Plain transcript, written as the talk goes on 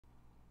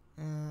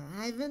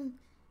Ivan,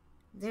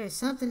 there's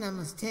something I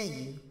must tell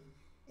you.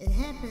 It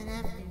happened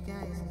after you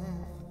guys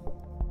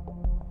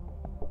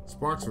left.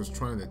 Sparks was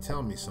trying to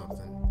tell me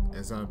something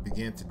as I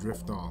began to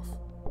drift off.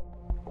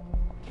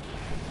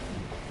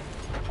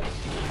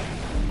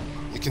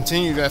 It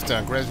continued after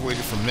I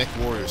graduated from Mech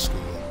Warrior School.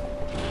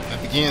 I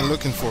began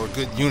looking for a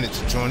good unit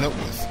to join up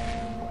with.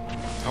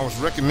 I was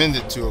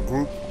recommended to a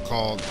group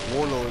called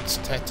Warlord's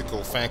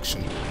Tactical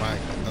Faction by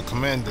a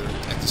commander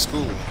at the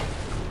school.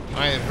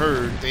 I had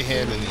heard they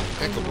had an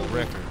impeccable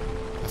record.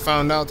 I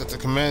found out that the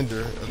commander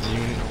of the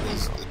unit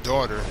was the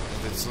daughter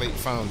of its late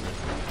founder.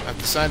 I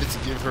decided to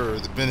give her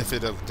the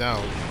benefit of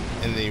doubt,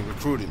 and they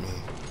recruited me.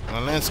 My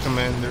lance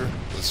commander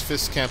was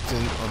Fist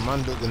Captain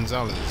Armando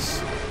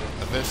Gonzalez,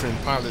 a veteran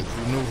pilot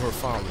who knew her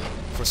father.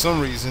 For some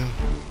reason,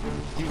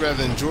 he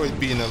rather enjoyed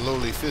being a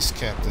lowly fist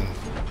captain.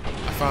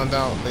 I found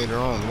out later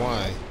on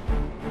why.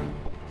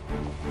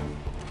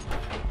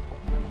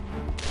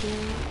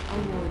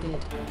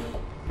 Awarded.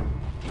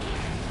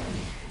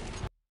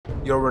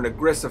 You're an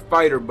aggressive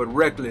fighter, but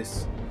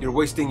reckless. You're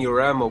wasting your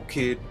ammo,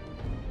 kid.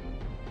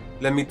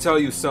 Let me tell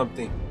you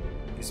something.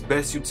 It's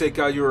best you take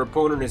out your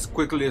opponent as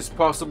quickly as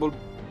possible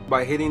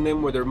by hitting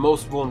them where they're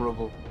most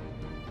vulnerable.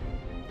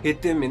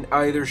 Hit them in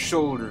either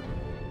shoulder.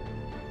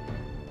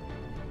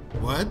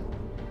 What?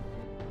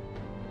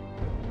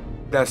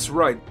 That's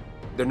right.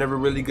 They're never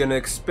really gonna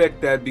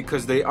expect that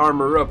because they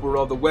armor up where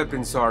all the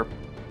weapons are,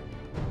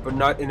 but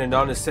not in a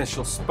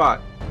non-essential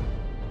spot.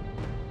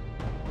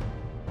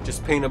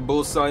 Just paint a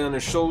bullseye on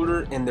their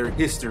shoulder and their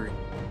history.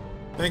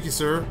 Thank you,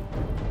 sir.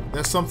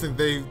 That's something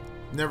they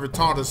never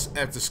taught us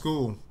at the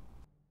school.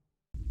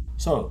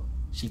 So,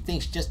 she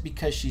thinks just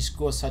because she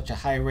scores such a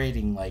high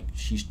rating, like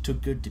she's too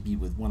good to be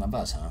with one of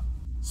us, huh?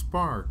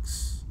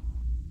 Sparks.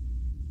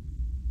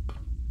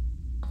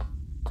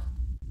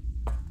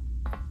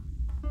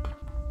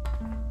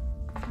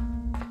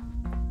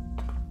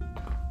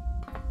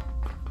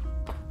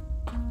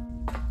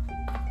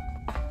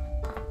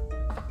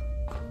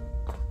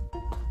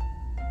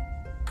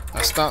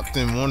 I stopped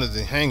in one of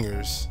the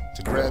hangars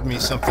to grab me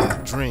something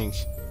to drink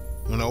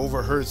when I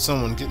overheard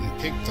someone getting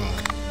picked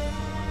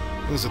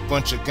on. It was a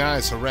bunch of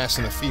guys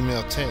harassing a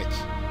female tech.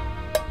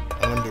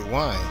 I wonder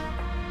why.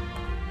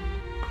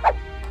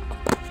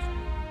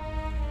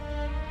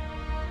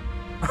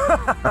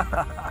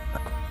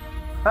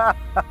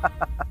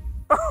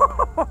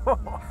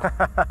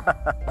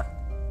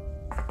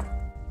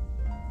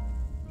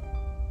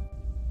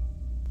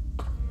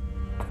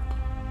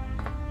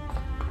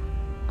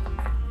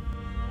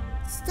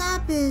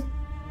 Stop it!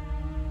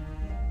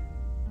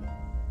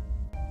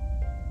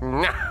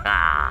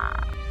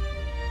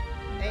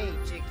 Hey,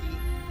 chickie,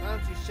 why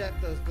don't you shut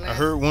those glasses? I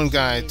heard one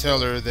guy tell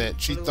her that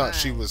she thought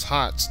she was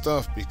hot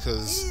stuff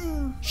because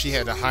Ew, she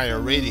had a higher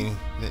rating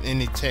than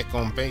any tech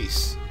on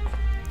base.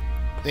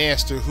 They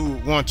asked her who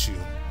would want you,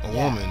 a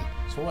woman,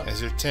 So what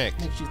as their tech.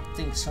 makes you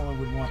think someone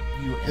would want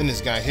you? Then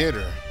this guy hit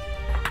her.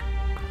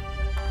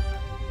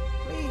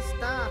 Please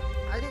stop.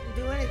 I didn't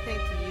do anything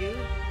to you.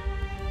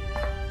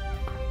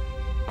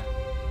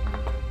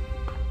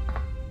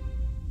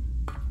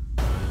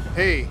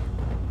 Hey,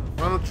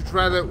 why don't you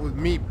try that with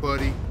me,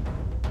 buddy?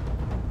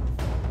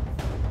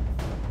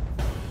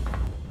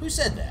 Who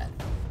said that?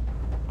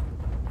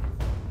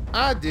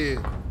 I did.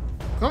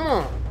 Come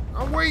on,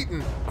 I'm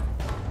waiting.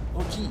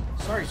 Oh, gee,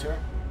 sorry, sir.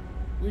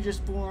 We were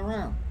just fooling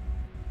around.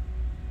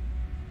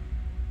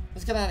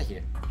 Let's get out of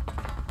here.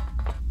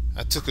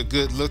 I took a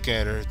good look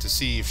at her to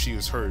see if she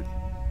was hurt.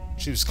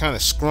 She was kind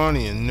of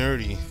scrawny and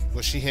nerdy,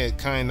 but she had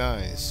kind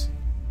eyes.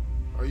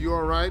 Are you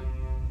all right?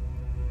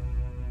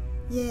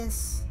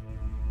 yes.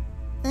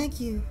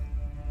 Thank you.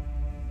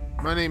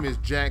 My name is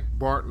Jack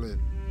Bartlett.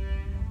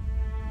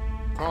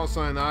 Call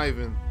sign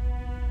Ivan.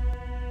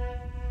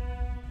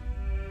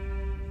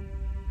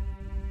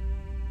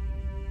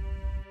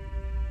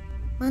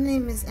 My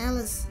name is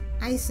Alice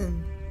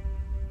Eisen.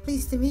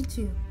 Pleased to meet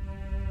you.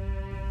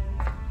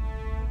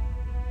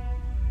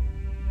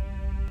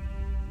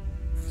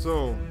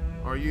 So,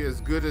 are you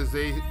as good as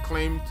they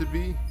claim to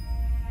be?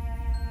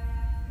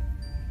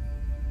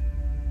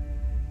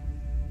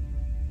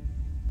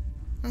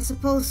 I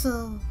suppose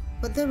so,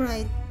 but they're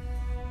right.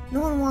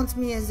 No one wants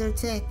me as their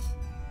tech.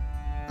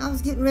 I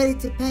was getting ready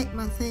to pack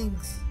my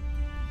things.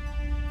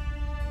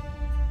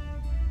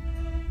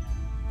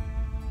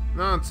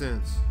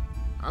 Nonsense.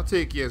 I'll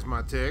take you as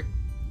my tech.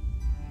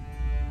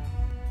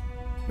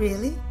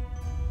 Really?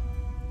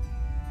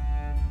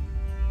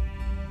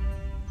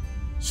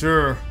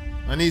 Sure.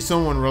 I need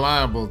someone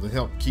reliable to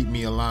help keep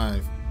me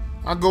alive.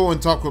 I'll go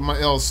and talk with my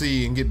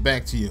LC and get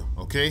back to you,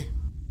 okay?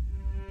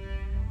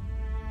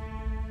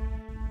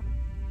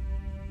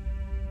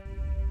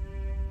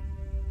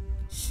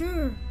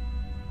 Sure.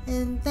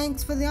 And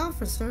thanks for the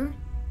offer, sir.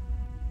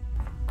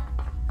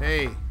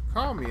 Hey,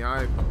 call me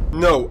Ivan.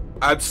 No,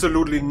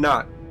 absolutely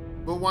not.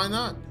 But why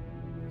not?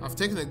 I've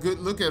taken a good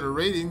look at her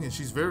rating and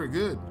she's very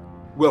good.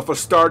 Well, for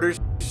starters,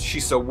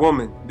 she's a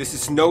woman. This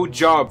is no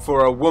job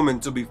for a woman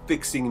to be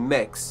fixing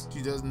mechs.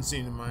 She doesn't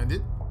seem to mind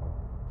it.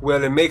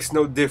 Well, it makes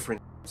no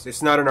difference.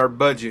 It's not in our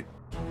budget.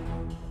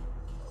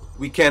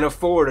 We can't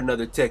afford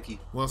another techie.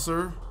 Well,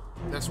 sir,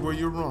 that's where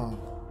you're wrong.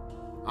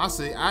 I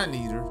say I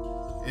need her,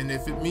 and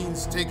if it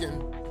means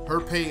taking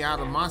her pay out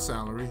of my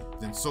salary,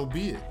 then so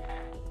be it.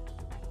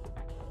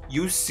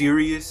 You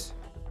serious?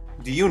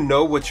 Do you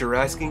know what you're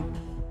asking?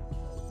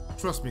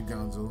 Trust me,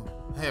 Gonzo,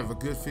 I have a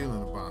good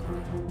feeling about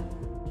her.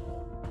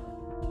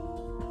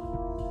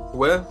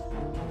 Well,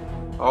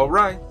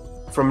 alright.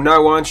 From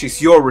now on,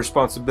 she's your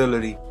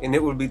responsibility, and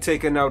it will be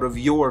taken out of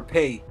your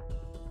pay.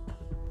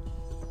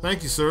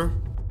 Thank you, sir.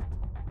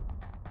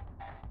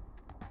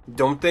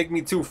 Don't thank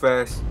me too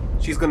fast.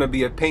 She's gonna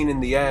be a pain in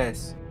the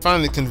ass.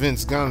 Finally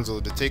convinced Gonzo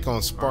to take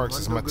on Sparks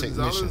as my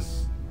technician.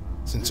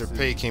 Since her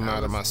pay came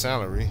out of my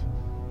salary,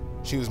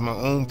 she was my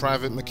own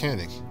private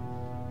mechanic.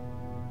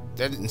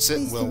 That didn't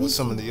sit well with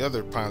some of the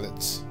other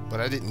pilots,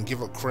 but I didn't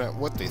give a crap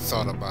what they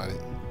thought about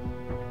it.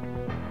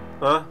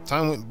 Huh?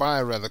 Time went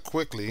by rather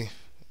quickly,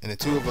 and the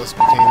two of us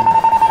became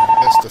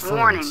best of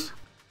friends.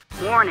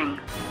 Warning.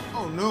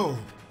 Oh no!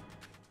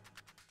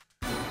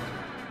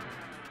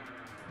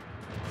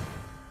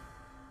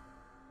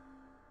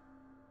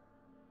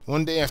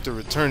 One day after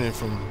returning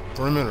from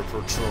perimeter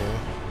patrol,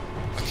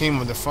 I came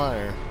under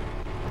fire.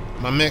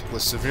 My mech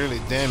was severely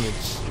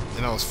damaged,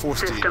 and I was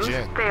forced to Systems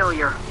eject.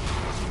 failure.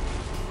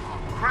 Oh,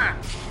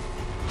 crap!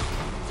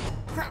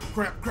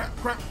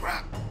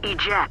 Crap!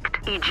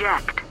 Eject.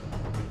 Ejecting!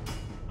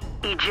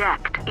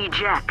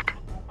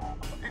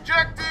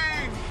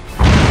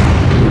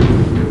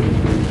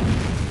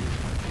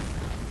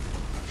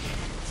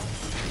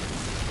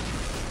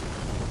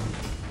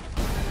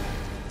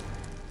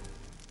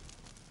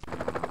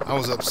 I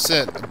was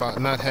upset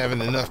about not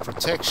having enough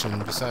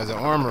protection besides the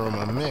armor on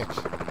my mech.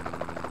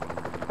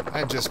 I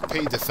had just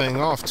paid the thing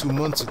off 2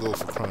 months ago,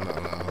 for crying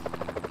out loud.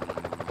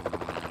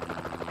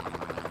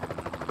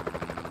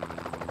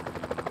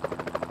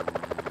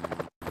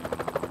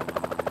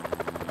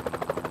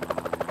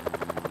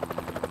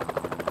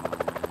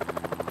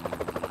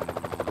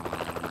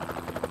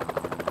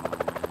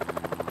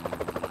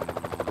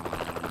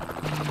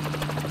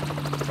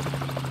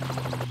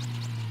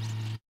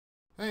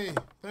 Hey,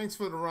 thanks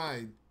for the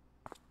ride.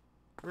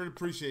 Really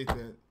appreciate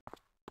that.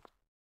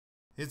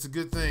 It's a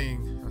good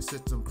thing I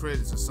set some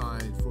credits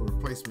aside for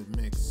replacement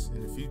mechs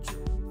in the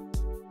future.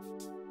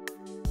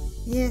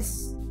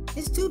 Yes,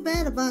 it's too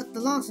bad about the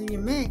loss of your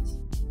mech.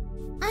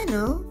 I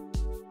know.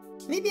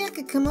 Maybe I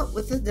could come up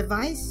with a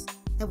device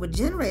that would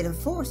generate a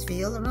force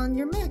field around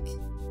your mech.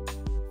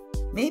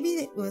 Maybe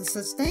it will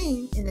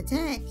sustain an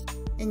attack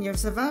and your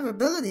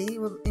survivability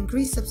will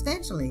increase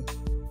substantially.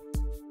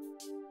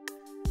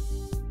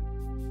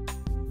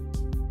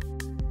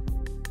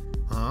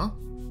 Huh?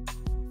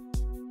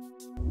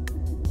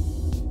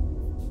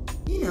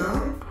 You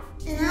know,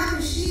 an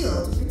outer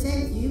shield to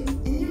protect you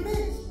and your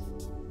mech.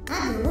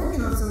 I've been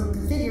working on some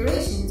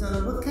configurations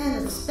on what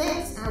kind of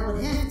specs I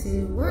would have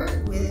to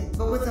work with,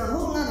 but with a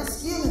whole lot of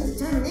skill and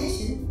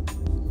determination,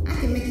 I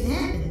can make it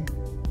happen.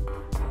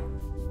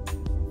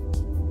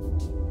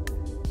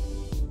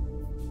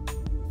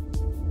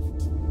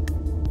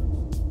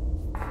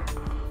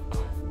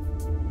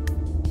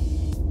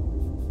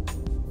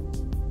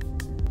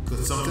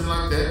 Could something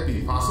like that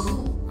be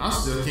possible? I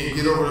still can't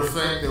get over the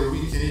fact that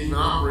we can even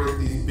operate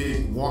these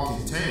big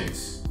walking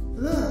tanks.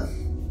 Look,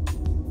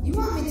 you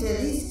want me to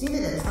at least give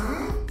it a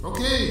try?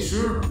 Okay,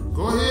 sure.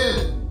 Go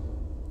ahead.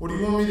 What do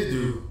you want me to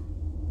do?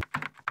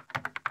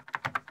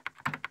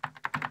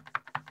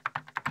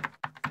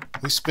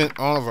 We spent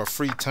all of our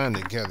free time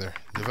together,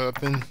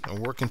 developing a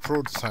working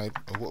prototype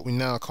of what we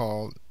now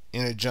call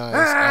Energized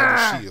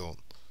Outer Shield,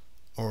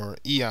 or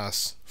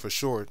E.O.S. for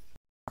short.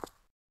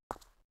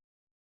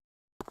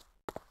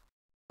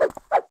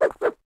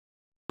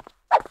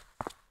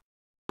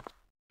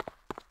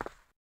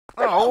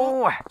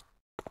 Oh!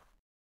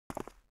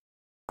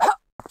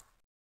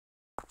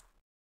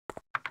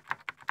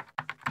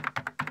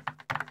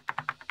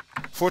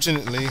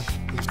 Fortunately,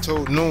 we've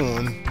told no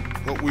one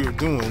what we were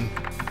doing,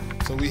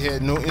 so we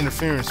had no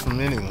interference from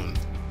anyone.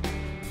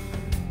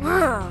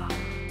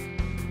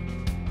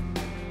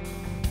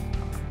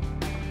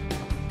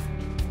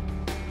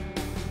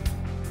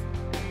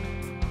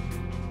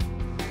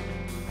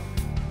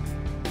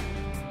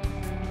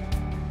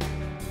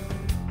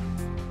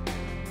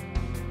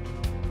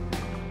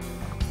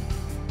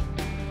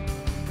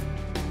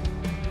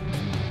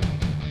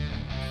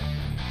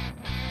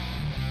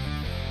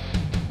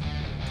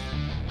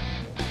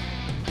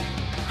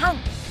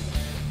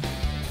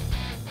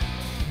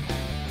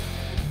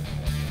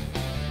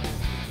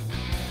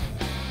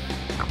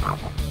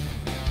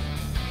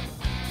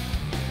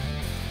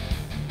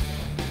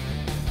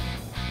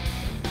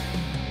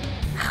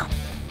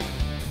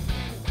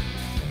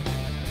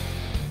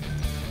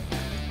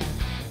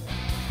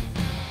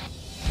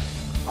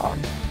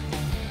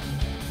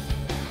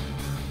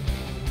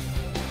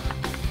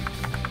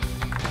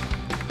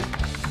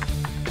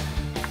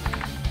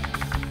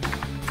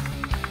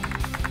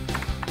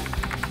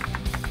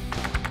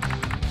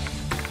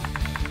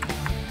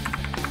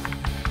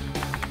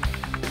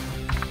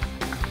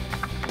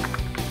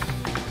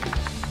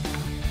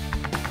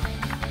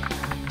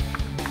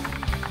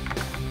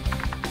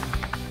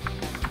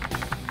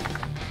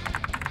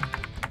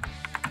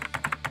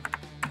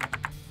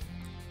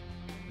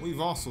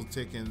 have also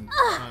taken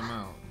time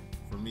out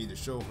for me to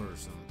show her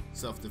some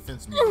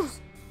self-defense moves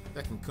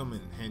that can come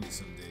in handy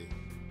someday.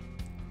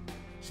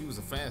 She was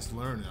a fast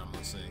learner, I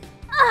must say.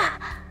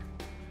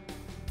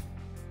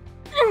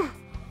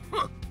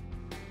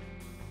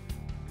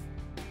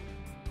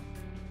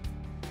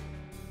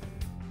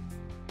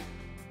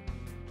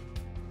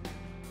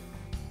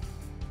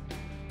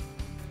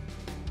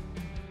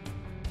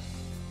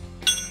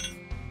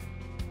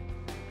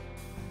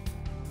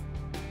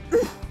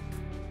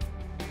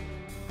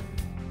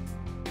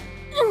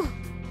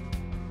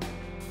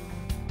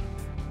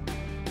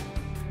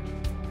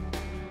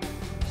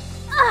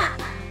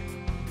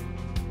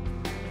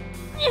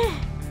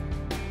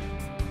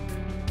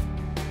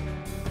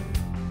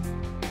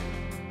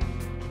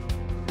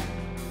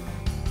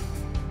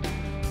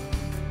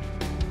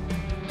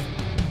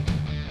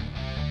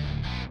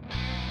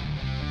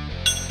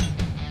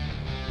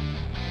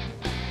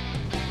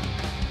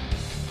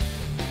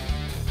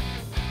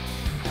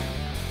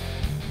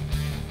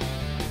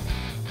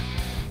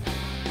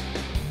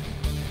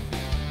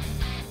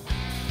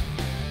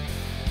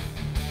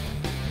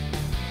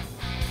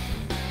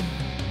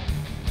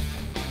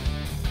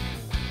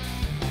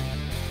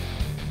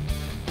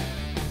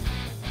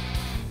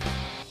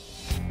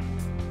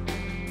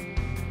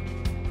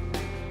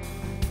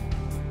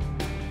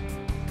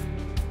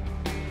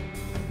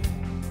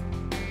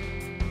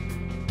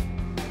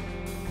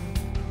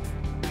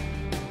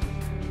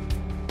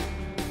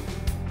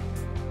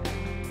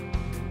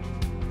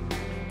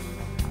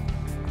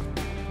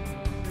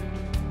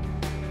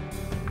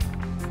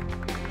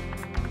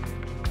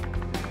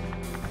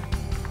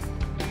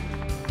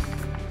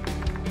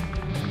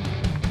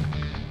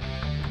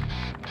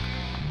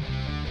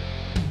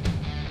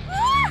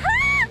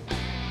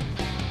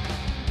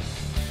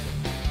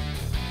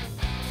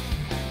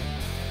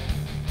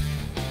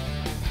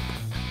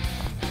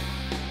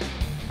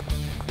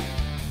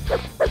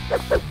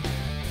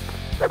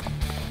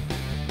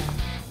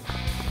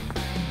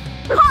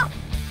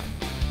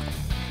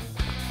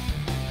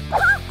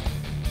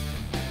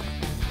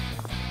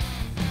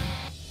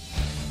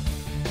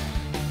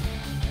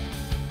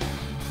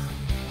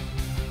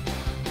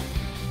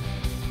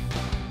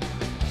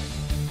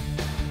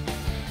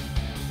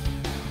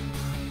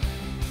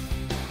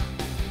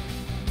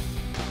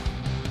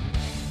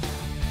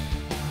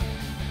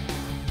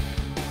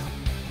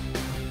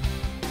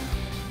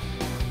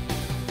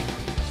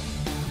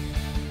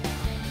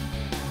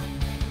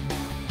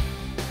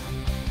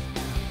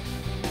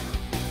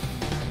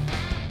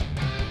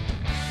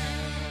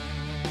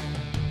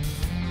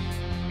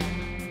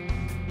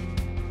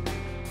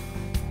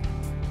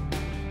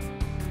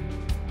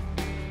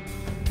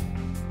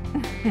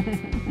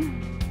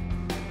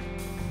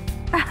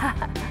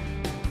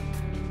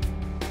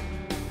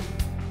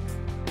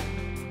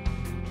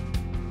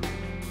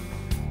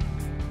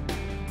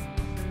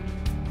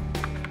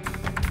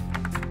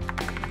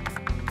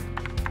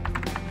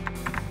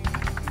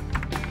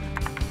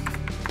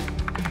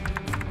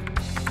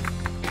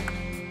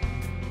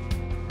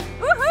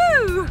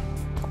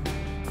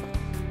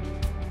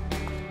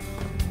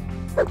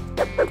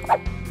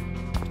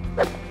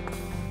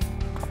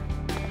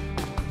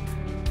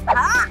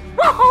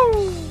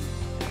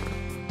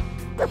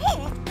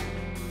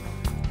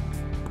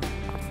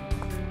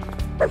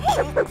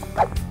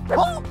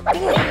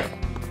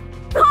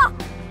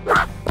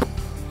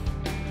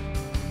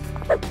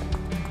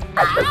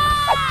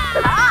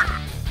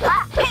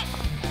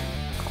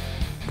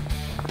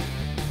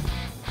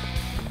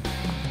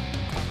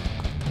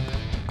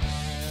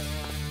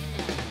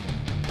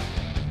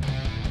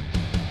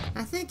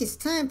 I think it's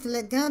time to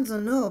let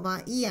Gonzo know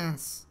about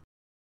E.O.S.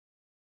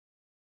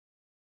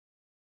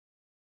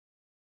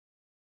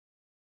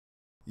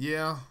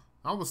 Yeah,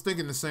 I was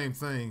thinking the same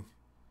thing.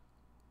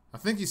 I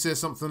think he said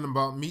something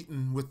about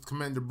meeting with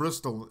Commander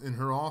Bristol in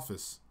her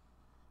office.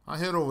 I'll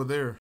head over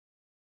there.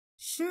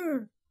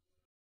 Sure.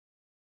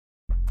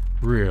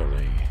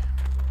 Really?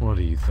 What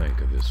do you think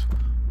of this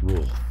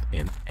wolf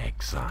in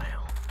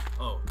exile?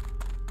 Oh,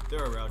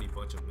 they're a rowdy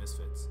bunch of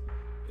misfits.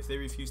 If they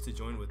refuse to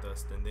join with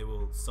us, then they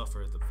will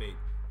suffer the fate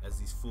as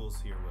these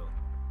fools here will.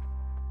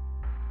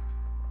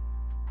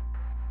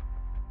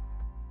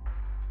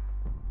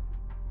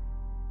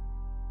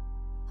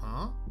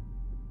 Huh?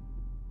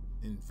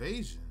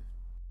 Invasion?